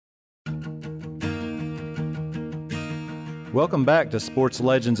Welcome back to Sports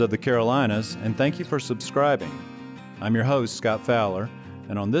Legends of the Carolinas, and thank you for subscribing. I'm your host, Scott Fowler,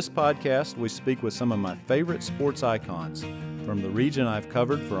 and on this podcast, we speak with some of my favorite sports icons from the region I've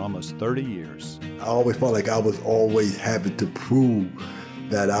covered for almost 30 years. I always felt like I was always having to prove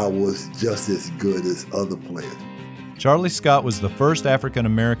that I was just as good as other players. Charlie Scott was the first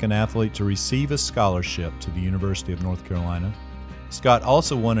African-American athlete to receive a scholarship to the University of North Carolina. Scott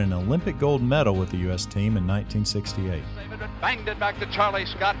also won an Olympic gold medal with the U.S. team in 1968. Banged it back to Charlie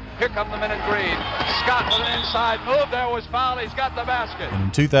Scott. Here come the men in green. Scott with an inside move. There was foul. He's got the basket. And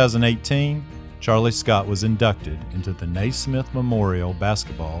in 2018, Charlie Scott was inducted into the Naismith Memorial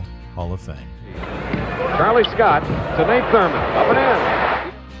Basketball Hall of Fame. Charlie Scott to Nate Thurman. Up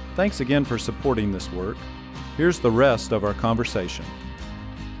and in. Thanks again for supporting this work. Here's the rest of our conversation.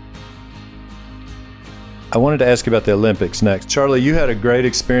 I wanted to ask you about the Olympics next. Charlie, you had a great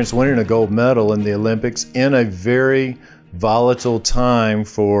experience winning a gold medal in the Olympics in a very volatile time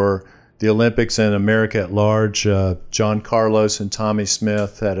for the Olympics and America at large. John Carlos and Tommie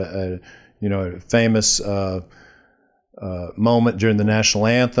Smith had a famous moment during the national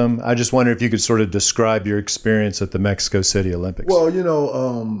anthem. I just wonder if you could sort of describe your experience at the Mexico City Olympics. Well,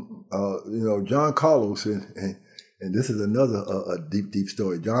 John Carlos and this is another deep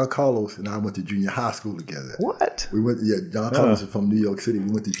story. John Carlos and I went to junior high school together. What? John Carlos is from New York City.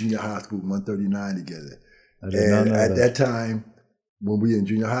 We went to junior high school 139 together. I did not know at that time, when we were in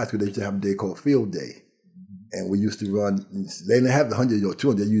junior high school, they used to have a day called Field Day. And we used to run, they didn't have the 100 or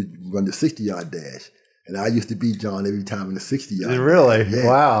 200, they used to run the 60-yard dash. And I used to beat John every time in the 60-yard. Really? Yeah.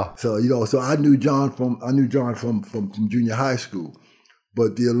 Wow. So, so I knew John from junior high school.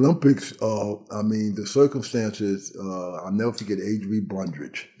 But the Olympics, the circumstances, I'll never forget Avery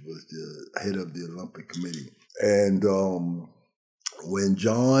Brundage was the head of the Olympic Committee. And when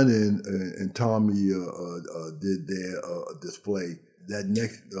John and Tommie did their display,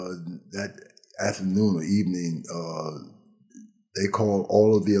 that afternoon or evening, they called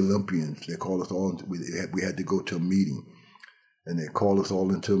all of the Olympians. They called us all. We had to go to a meeting. And they called us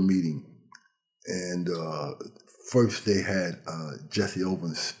all into a meeting. And first, they had Jesse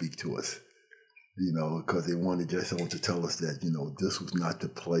Owens speak to us, because they wanted Jesse Owens to tell us that, this was not the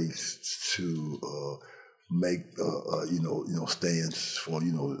place to make, stands for,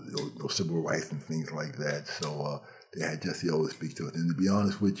 civil rights and things like that. So they had Jesse Owens speak to us. And to be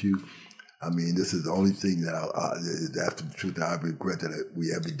honest with you, this is the only thing that after the truth that I regret that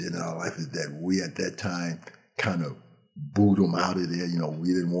we ever did in our life is that we at that time kind of booed them out of there. We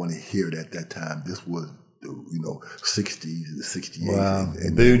didn't want to hear it at that time. This was 60s and the 68. Wow.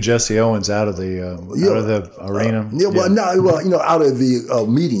 And booed Jesse Owens out of the arena. Out of the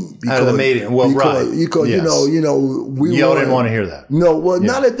meeting. Out of the meeting. Well, right. Because, yes. Y'all didn't want to hear that. No,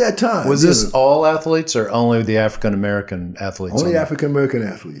 not at that time. Was this all athletes or only the African-American athletes? Only African-American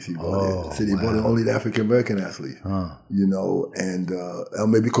athletes. He brought in. He brought in only the African-American athletes. Huh. And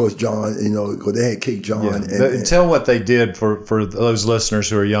maybe because John, because they had kicked John. Yeah. And tell what they did for those listeners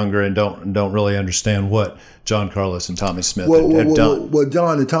who are younger and don't really understand what John Carlos and Tommie Smith had done. What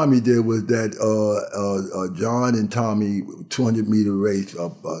John and Tommie did was that John and Tommie, 200-meter race,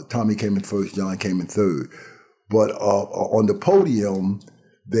 Tommie came in first, John came in third. But on the podium,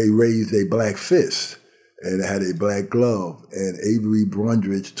 they raised a black fist and had a black glove. And Avery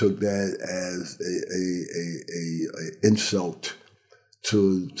Brundage took that as a insult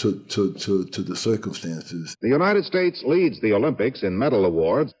to the circumstances. The United States leads the Olympics in medal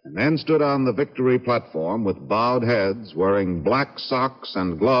awards, and men stood on the victory platform with bowed heads, wearing black socks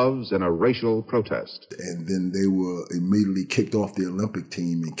and gloves in a racial protest. And then they were immediately kicked off the Olympic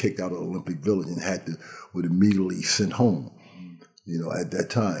team and kicked out of Olympic Village and were immediately sent home. At that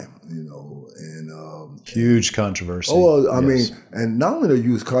time, and huge controversy. Oh, well, I mean, and not only a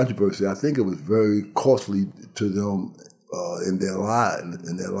huge controversy, I think it was very costly to them in their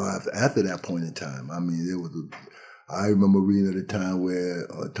lives after that point in time. I remember reading at a time where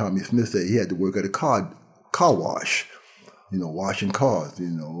Tommie Smith said he had to work at a car wash, washing cars,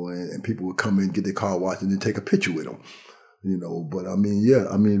 and people would come in, get their car washed, and then take a picture with them, But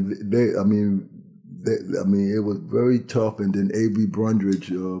it was very tough. And then Avery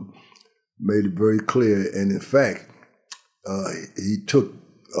Brundage made it very clear, and in fact, he took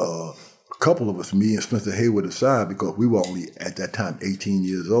a couple of us, me and Spencer Hayward, aside because we were only at that time 18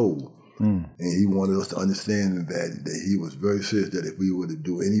 years old. And he wanted us to understand that he was very serious that if we were to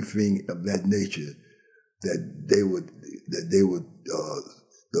do anything of that nature, that they would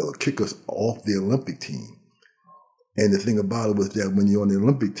kick us off the Olympic team. And the thing about it was that when you're on the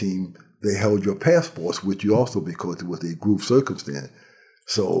Olympic team, they held your passports with you also because it was a group circumstance.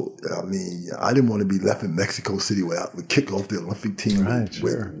 So, I mean, I didn't want to be left in Mexico City without the kick off the Olympic team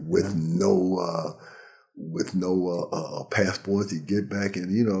with no passports to get back, and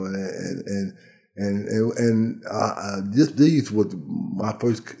just these was my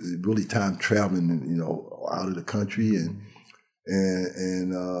first really time traveling, out of the country,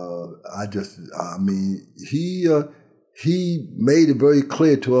 he made it very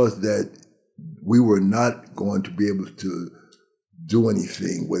clear to us that we were not going to be able to do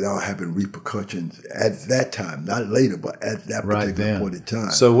anything without having repercussions at that time, not later, but at that particular point in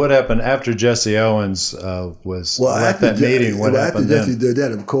time. So what happened after Jesse Owens was at that meeting? What happened after Jesse then? did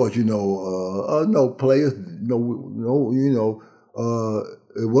that? Of course, no players, it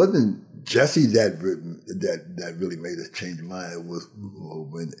wasn't Jesse that really made us change mind. It was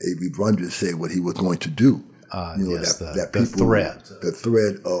when A.B. Brundage said what he was going to do. The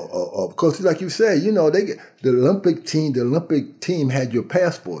threat of course, like you say, the Olympic team had your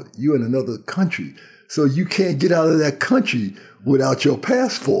passport. You're in another country, so you can't get out of that country without your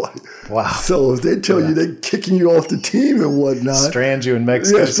passport. Wow! So if they tell you they're kicking you off the team and whatnot, strand you in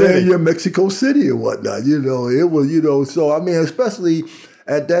Mexico City, strand you in Mexico City and whatnot. It was, So I mean, especially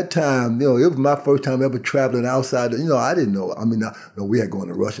at that time, it was my first time ever traveling outside. I didn't know. I mean, we had gone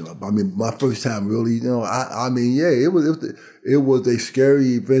to Russia. I mean, my first time really. It was a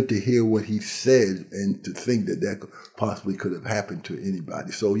scary event to hear what he said and to think that possibly could have happened to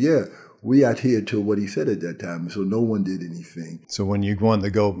anybody. So we adhered to what he said at that time. So no one did anything. So when you won the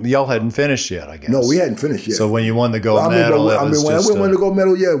gold, y'all hadn't finished yet, I guess. No, we hadn't finished yet. So when you won the gold medal, when I won the gold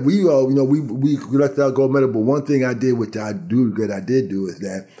medal, we collected our gold medal. But one thing I did, which I did do, is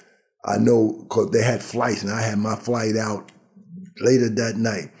that I know because they had flights, and I had my flight out later that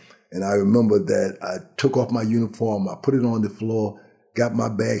night, and I remember that I took off my uniform, I put it on the floor, got my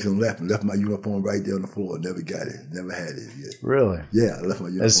bags and left my uniform right there on the floor. Never got it. Never had it yet. Really? Yeah, I left my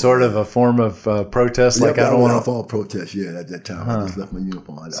uniform. As sort of a form of protest? I don't want to form of protest, at that time. I just left my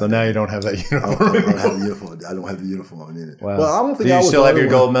uniform. So now you don't have that uniform. I don't have the uniform. I don't have the uniform in it. Wow. Well, I don't think Do you still have your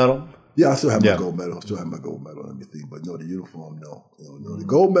gold medal? Yeah, I still have my gold medal. and everything. But no, the uniform, no. The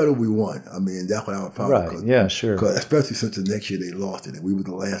gold medal we won. I mean, that's what I was proud of. Right, yeah, sure. Especially since the next year they lost it. And we were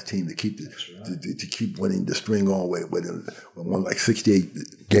the last team to keep to keep winning the string on with won like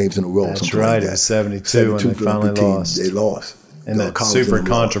 68 games in a row. That's right. Like that. It was 72 when they finally lost. They lost. And that super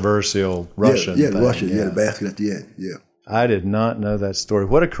controversial Russian thing. Russia. Yeah, the basket at the end. Yeah. I did not know that story.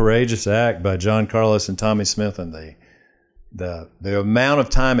 What a courageous act by John Carlos and Tommy Smith, and the amount of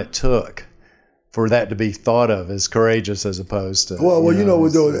time it took for that to be thought of as courageous as opposed to. And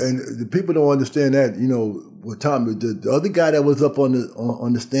the people don't understand that. With Tommy, the other guy that was up on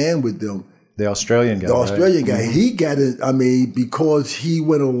the stand with them, the Australian guy. The Australian guy, he got it. I mean, because he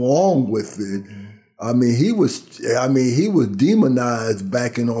went along with it. I mean, he was demonized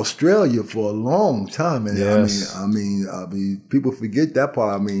back in Australia for a long time, and yes. I mean, people forget that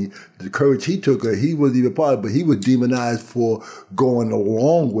part. I mean, the courage he took, he wasn't even part of it, but he was demonized for going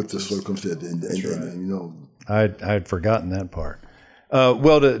along with the circumstance. I had forgotten that part.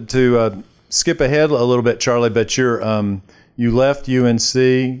 To skip ahead a little bit, Charlie, but you left UNC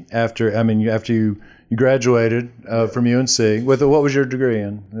after you graduated from UNC with what was your degree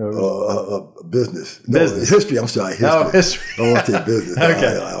in? Business. Business. History. I'm sorry. History. Oh, history. I want to say business.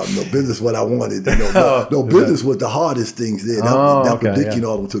 Okay. Business what I wanted. Business was the hardest things there. Dickie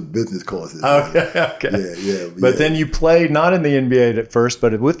all them took business courses. Okay. Yeah. But then you played not in the NBA at first,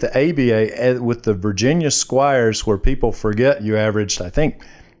 but with the ABA, with the Virginia Squires, where people forget you averaged, I think,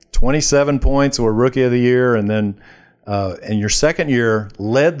 27 points, or Rookie of the Year, and then in your second year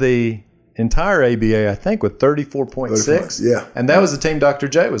led the entire ABA, I think, with 34.6. Yeah. And that was the team Dr.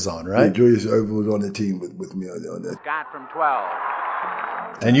 J was on, right? Yeah, Julius Ervin was on the team with me on that. Scott from 12.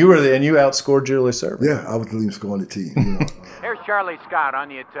 And you outscored Julius Ervin. Yeah, I was the leading scorer on the team. Here's Charlie Scott on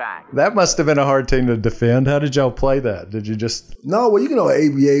the attack. That must have been a hard team to defend. How did y'all play that? Did you just... No, well,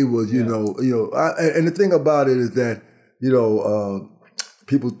 ABA was, and the thing about it is that,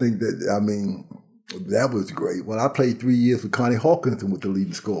 people think that, I mean, that was great. Well, I played 3 years with Connie Hawkins and was the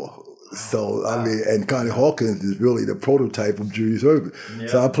leading scorer. So, I mean, and Connie Hawkins is really the prototype of Julius Ervin. Yeah.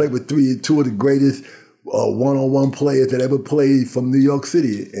 So I played with two of the greatest one-on-one players that ever played from New York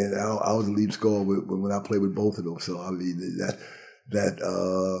City. And I was the leading scorer when I played with both of them. So, I mean, that's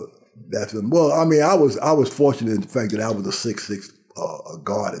well, I mean, I was fortunate in the fact that I was a 6'6"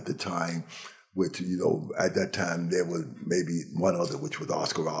 guard at the time. which, at that time there was maybe one other, which was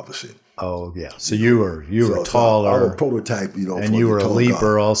Oscar Robertson. Oh yeah, so you were taller. So I was a prototype, and you were a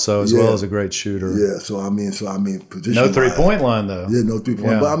leaper also, as well as a great shooter. Yeah, so I mean, position. No 3-point line though. Yeah, no 3-point.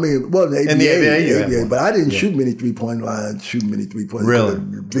 Yeah. But I mean, well, the ABA, but I didn't shoot many 3-point lines. Many 3-point. Really,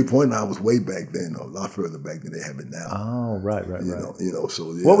 the 3-point line was way back then, a lot further back than they have it now. Oh, right.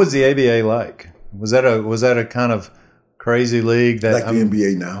 So what was the ABA like? Was that a kind of crazy league that like the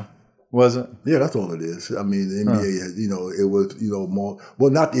NBA now? Was it? Yeah, that's all it is. I mean, the NBA has, it was, more, well,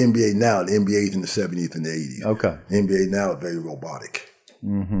 not the NBA now. The NBA is in the 70s and the 80s. Okay. The NBA now is very robotic.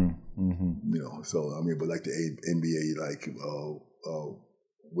 Mm-hmm. Mm-hmm. So, I mean, but like the NBA, like,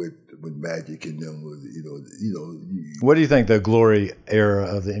 with Magic and them, What do you think the glory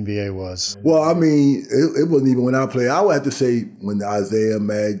era of the NBA was? Well, I mean, it wasn't even when I played. I would have to say when Isaiah,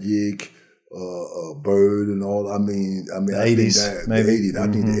 Magic, Bird and all. I mean, the 80s, maybe. The 80s.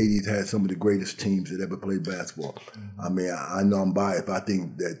 I think the 80s had some of the greatest teams that ever played basketball. I mean, I know I'm biased. I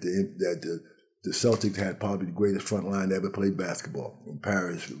think that the Celtics had probably the greatest front line that ever played basketball. In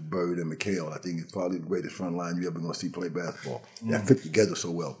Parrish, Bird, and McHale. I think it's probably the greatest front line you ever going to see play basketball. That fit together so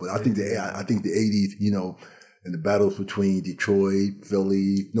well. But I think the 80s, and the battles between Detroit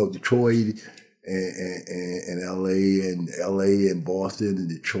and LA and Boston and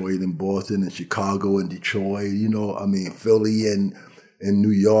Detroit and Boston and Chicago and Detroit, Philly and New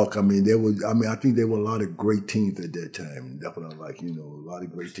York. I think there were a lot of great teams at that time. Definitely a lot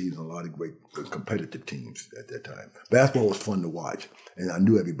of great teams and a lot of great competitive teams at that time. Basketball was fun to watch and I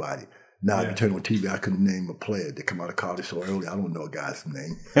knew everybody. Now, if you turn on TV, I couldn't name a player that come out of college so early. I don't know a guy's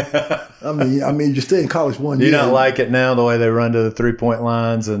name. I mean, you stay in college 1 year. You don't like it now, the way they run to the 3-point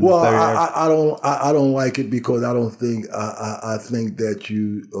lines and. Well, I don't like it because I don't think I think that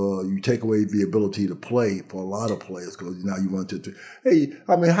you take away the ability to play for a lot of players because now you run to. Hey,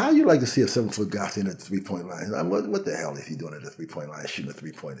 I mean, how you like to see a 7-foot guy standing at the 3-point line? I mean, what the hell is he doing at the 3-point line, shooting a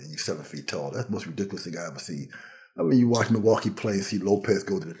 3-pointer? You're 7 feet tall. That's the most ridiculous thing I ever see. I mean, you watch Milwaukee play and see Lopez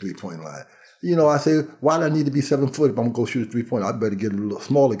go to the 3-point line. I say, why do I need to be 7 foot if I'm going to go shoot a 3-pointer? I better get a little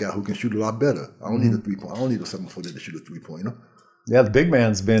smaller guy who can shoot a lot better. I don't need a 3-pointer. I don't need a 7-footer to shoot a 3-pointer. Yeah, the big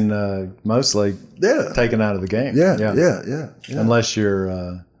man's been mostly taken out of the game. Yeah. Unless you're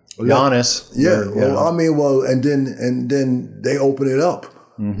Giannis. And then they open it up.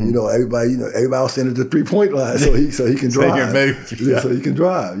 Mm-hmm. Everybody else standing at the 3-point line, so he can drive. So he can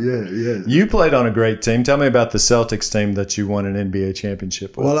drive. Yeah. You played on a great team. Tell me about the Celtics team that you won an NBA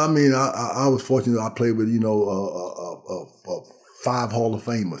championship with. Well, I mean, I was fortunate. I played with 5 Hall of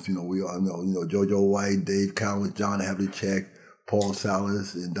Famers. We all know JoJo White, Dave Cowens, John Havlicek, Paul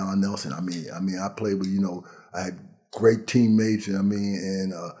Silas, and Don Nelson. I mean, I played with I had great teammates.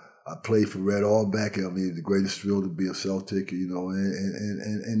 And I played for Red Auerbach. I mean, the greatest thrill to be a Celtic,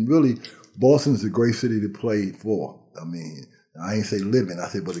 and really, Boston's a great city to play for. I mean, I ain't say live in, I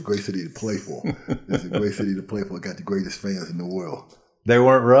said, but a great city to play for. It's a great city to play for. Got the greatest fans in the world. They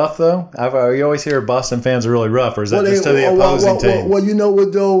weren't rough, though? You always hear Boston fans are really rough, or is that just to the opposing team? Well, you know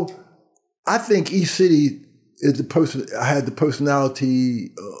what, though? I think each city is had the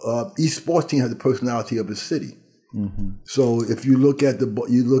personality, each sports team had the personality of its city. Mm-hmm. So if you look at the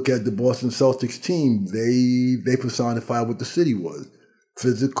Boston Celtics team, they personify what the city was: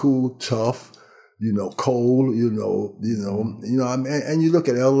 physical, tough, cold, and you look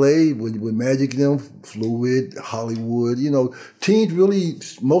at LA with Magic and them, fluid, Hollywood, teams really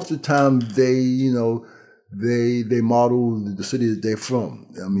most of the time they model the city that they're from.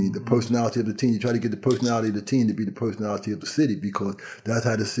 I mean, the personality of the team, you try to get the personality of the team to be the personality of the city because that's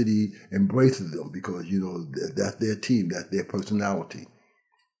how the city embraces them because, that's their team, that's their personality.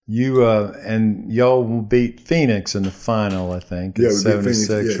 You and y'all beat Phoenix in the final, I think. Yeah, we beat Phoenix,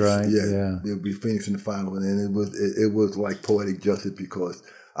 yes, right? Yeah, we beat Phoenix in the final, and it was like poetic justice because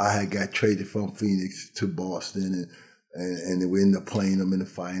I had got traded from Phoenix to Boston, and we ended up playing them in the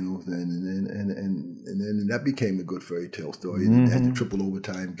finals, and then that became a good fairy tale story. Mm-hmm. And they had the triple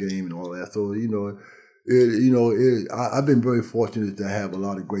overtime game and all that. So I've been very fortunate to have a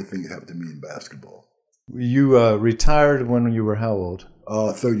lot of great things happen to me in basketball. You retired when you were how old?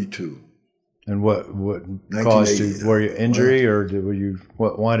 32. And what caused you? Were you injury or were you?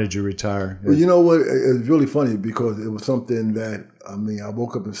 Why did you retire? Well, you know what? It's really funny because it was something that I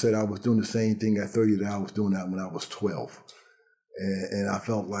woke up and said I was doing the same thing at 30 that I was doing that when I was 12, and I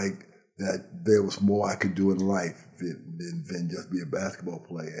felt like that there was more I could do in life than just be a basketball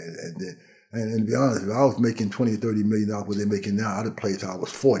player. And to be honest, if I was making $20 or $30 million what they're making now, I'd have played till I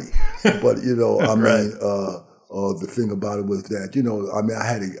was 40. But right. The thing about it was that,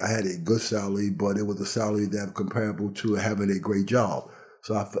 I had a good salary, but it was a salary that was comparable to having a great job.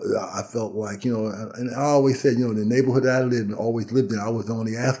 So I felt like, and I always said, the neighborhood that I lived in, always lived in, I was the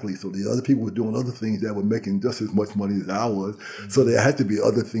only athlete. So the other people were doing other things that were making just as much money as I was. So there had to be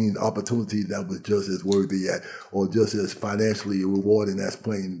other things, opportunities that was just as worthy or just as financially rewarding as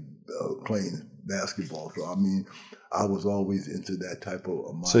playing basketball. So, I mean, I was always into that type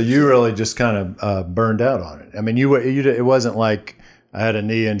of mindset. So you really just kind of burned out on it. I mean, it wasn't like I had a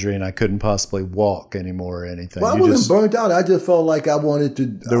knee injury and I couldn't possibly walk anymore or anything. Well, I wasn't burnt out. I just felt like I wanted to.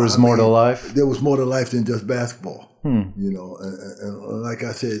 There was more to life? There was more to life than just basketball. And like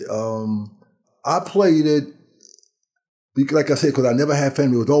I said, I played it, like I said, because I never had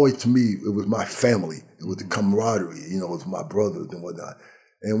family. It was always, to me, it was my family. It was the camaraderie, it was my brothers and whatnot.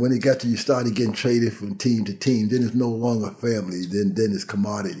 And when it got to, you started getting traded from team to team, then it's no longer family. Then it's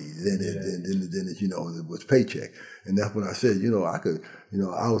commodity. Then it's, it was paycheck. And that's when I said, I could,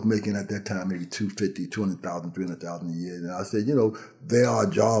 I was making at that time maybe $250,000, $200,000, $300,000 a year. And I said, there are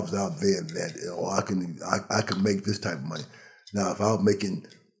jobs out there that I can make this type of money. Now, if I was making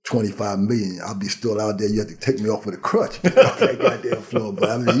 $25 million, I'll be still out there. You have to take me off with a crutch off that goddamn floor. But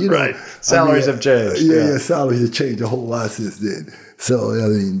I mean, right. Salaries have changed. Yeah, salaries have changed a whole lot since then. So I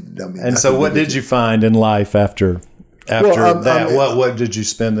mean. And so, what did you find in life after that? What did you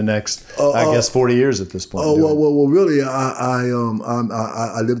spend the next, I guess, 40 years at this point? Well, really,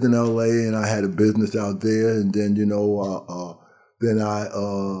 I lived in LA and I had a business out there, and then then I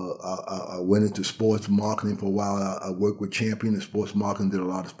went into sports marketing for a while. I worked with Champion in sports marketing, did a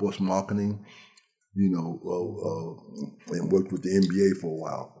lot of sports marketing, and worked with the NBA for a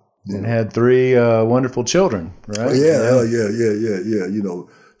while. And had 3 wonderful children, right? Yeah.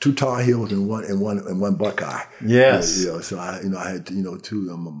 2 Tar Heels and one Buckeye. Yes. So I had 2.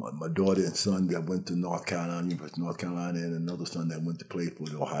 My daughter and son that went to North Carolina, University of North Carolina, and another son that went to play for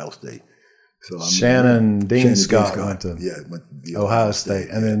the Ohio State. So Shannon Dean Scott went to the Ohio State,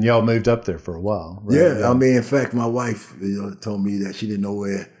 and then y'all moved up there for a while. Right? Yeah, I mean, in fact, my wife told me that she didn't know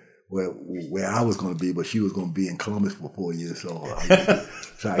where I was going to be, but she was going to be in Columbus for 4 years. So I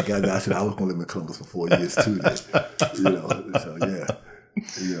said I was going to live in Columbus for 4 years too. So yeah.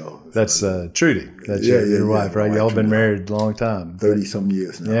 That's Trudy. That's your wife, right? Y'all been married a long time. 30-some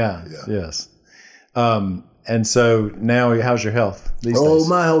years now. Yeah. Yes. And so now, how's your health these days?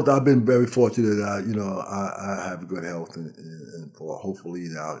 My health, I've been very fortunate. I have good health, and for hopefully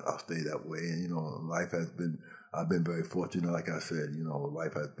I'll stay that way. And life has been. I've been very fortunate. Like I said,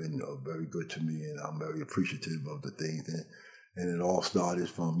 life has been very good to me, and I'm very appreciative of the things. And it all started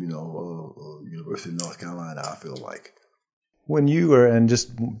from University of North Carolina. I feel like. When you were, and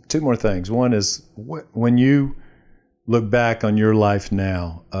just 2 more things. One is when you look back on your life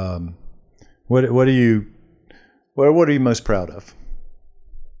now, what are you most proud of?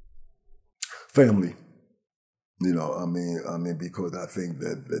 Family. I mean, because I think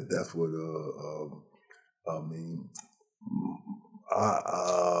that's what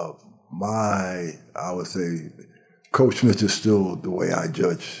I would say Coach Smith is still the way I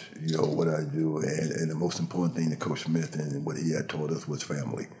judge, what I do. And the most important thing to Coach Smith and what he had taught us was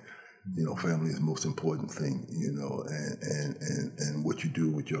family. Family is the most important thing, and what you do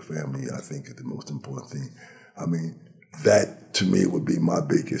with your family, I think, is the most important thing. I mean, that to me would be my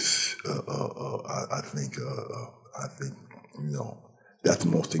biggest, I think, that's the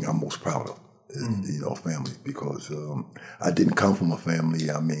most thing I'm most proud of. Family, because I didn't come from a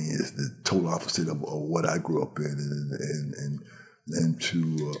family. I mean, it's the total opposite of what I grew up in, and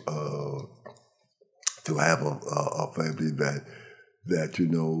to have a family that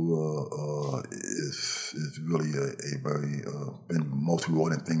is really a very been the most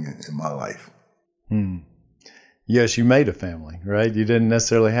rewarding thing in my life. Yes, you made a family, right? You didn't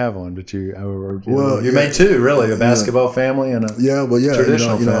necessarily have one, but you made 2, really, a basketball family and a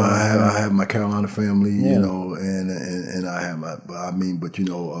traditional family. I have my Carolina family, and I have my,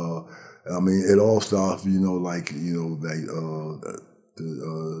 it all starts, the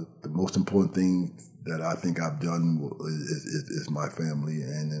most important thing that I think I've done is my family,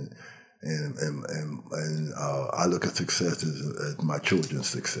 and I look at success as my children's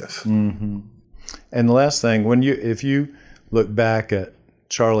success. Mm-hmm. And the last thing, if you look back at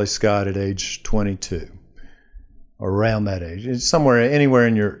Charlie Scott at age 22, around that age, anywhere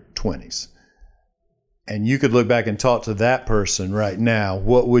in your 20s, and you could look back and talk to that person right now,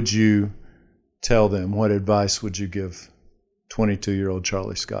 what would you tell them? What advice would you give 22-year-old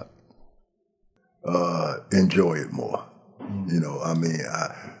Charlie Scott? Enjoy it more.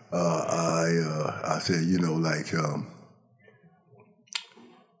 I said,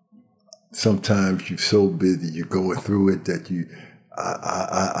 sometimes you're so busy, you're going through it that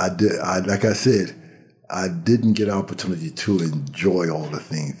like I said, I didn't get opportunity to enjoy all the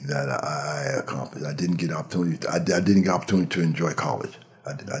things that I accomplished. I didn't get opportunity. I didn't get opportunity to enjoy college.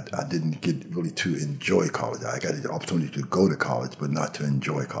 I didn't get really to enjoy college. I got the opportunity to go to college, but not to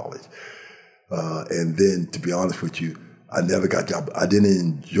enjoy college. And then, to be honest with you, I never got job. I didn't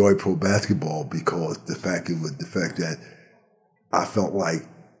enjoy pro basketball because the fact that I felt like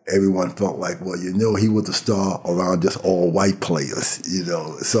everyone felt like, well, he was a star around just all white players,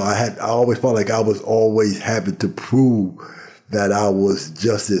 So I always felt like I was always having to prove that I was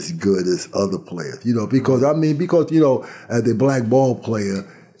just as good as other players, because as a black ball player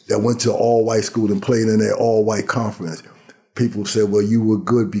that went to all white school and played in an all white conference, people said, well, you were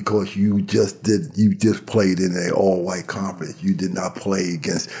good because you just played in an all-white conference. You did not play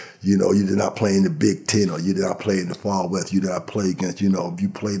against, you did not play in the Big Ten, or you did not play in the Far West. You did not play against, you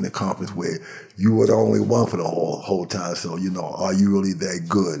played in the conference where you were the only one for the whole time. So, are you really that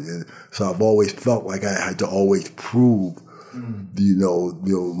good? And so I've always felt like I had to always prove,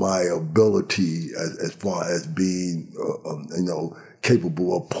 my ability as far as being,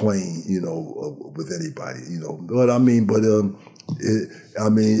 capable of playing, with anybody,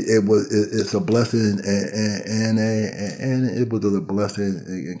 it's a blessing and it was a blessing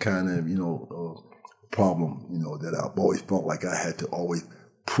and kind of, problem, that I've always felt like I had to always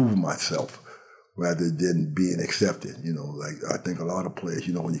prove myself rather than being accepted, like I think a lot of players,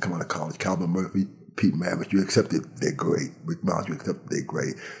 when you come out of college, Calvin Murphy, Pete Maravich, you accepted they're great. Rick Miles, you accepted they're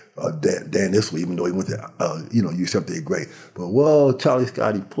great. Dan Isley, even though he went to, you accepted they're great. But, Charlie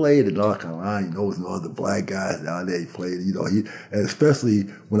Scott, he played in North Carolina. There's no other black guys down there. He played, and especially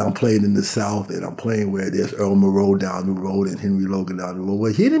when I'm playing in the South and I'm playing where there's Earl Monroe down the road and Henry Logan down the road.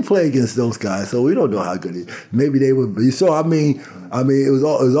 Well, he didn't play against those guys, so we don't know how good he is. Maybe they would be. So, it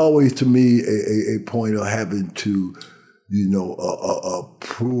was always to me a point of having to,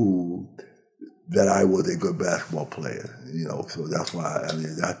 prove that I was a good basketball player, so that's why,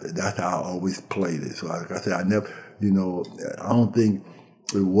 that's how I always played it. So like I said, I never, I don't think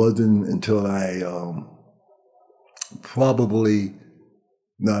it wasn't until probably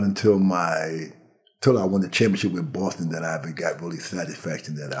not until I won the championship with Boston that I ever got really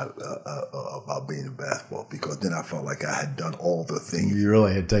satisfaction about being in basketball, because then I felt like I had done all the things. You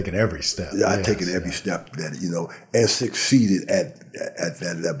really had taken every step. Yeah, I'd taken every step that, and succeeded at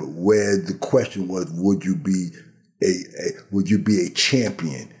that level. Where the question was, would you be a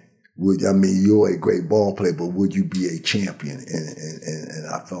champion? You're a great ball player, but would you be a champion? And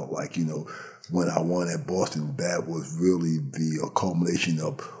I felt like, when I won at Boston, that was really the culmination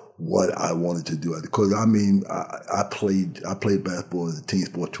of what I wanted to do, because I played basketball as a team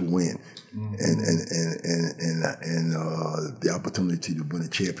sport to win, and the opportunity to win a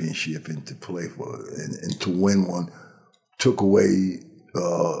championship and to play for and to win one took away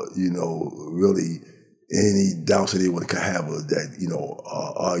really any doubts that anyone could have of that,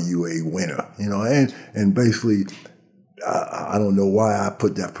 are you a winner, and basically. I don't know why I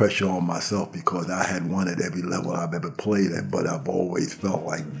put that pressure on myself, because I had won at every level I've ever played at, but I've always felt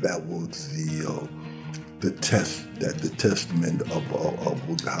like that was the testament of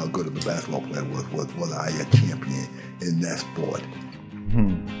how good of a basketball player was I a champion in that sport.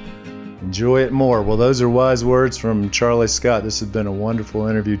 Enjoy it more. Well, those are wise words from Charlie Scott. This has been a wonderful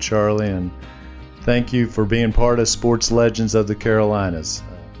interview, Charlie, and thank you for being part of Sports Legends of the Carolinas.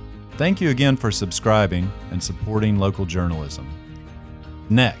 Thank you again for subscribing and supporting local journalism.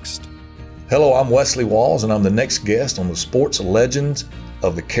 Next. Hello, I'm Wesley Walls, and I'm the next guest on the Sports Legends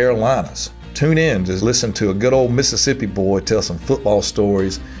of the Carolinas. Tune in to listen to a good old Mississippi boy tell some football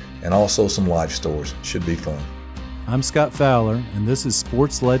stories and also some life stories. Should be fun. I'm Scott Fowler, and this is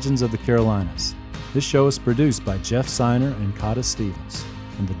Sports Legends of the Carolinas. This show is produced by Jeff Seiner and Cotta Stevens,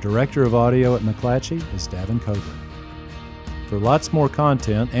 and the director of audio at McClatchy is Davin Coburn. For lots more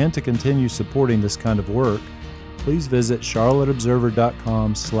content and to continue supporting this kind of work, please visit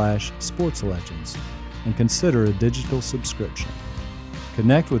charlotteobserver.com/sportslegends and consider a digital subscription.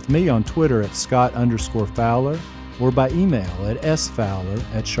 Connect with me on Twitter at Scott_Fowler or by email at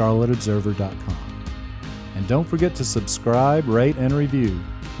sfowler@charlotteobserver.com. And don't forget to subscribe, rate, and review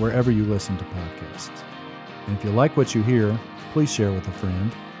wherever you listen to podcasts. And if you like what you hear, please share with a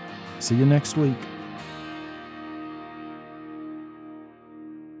friend. See you next week.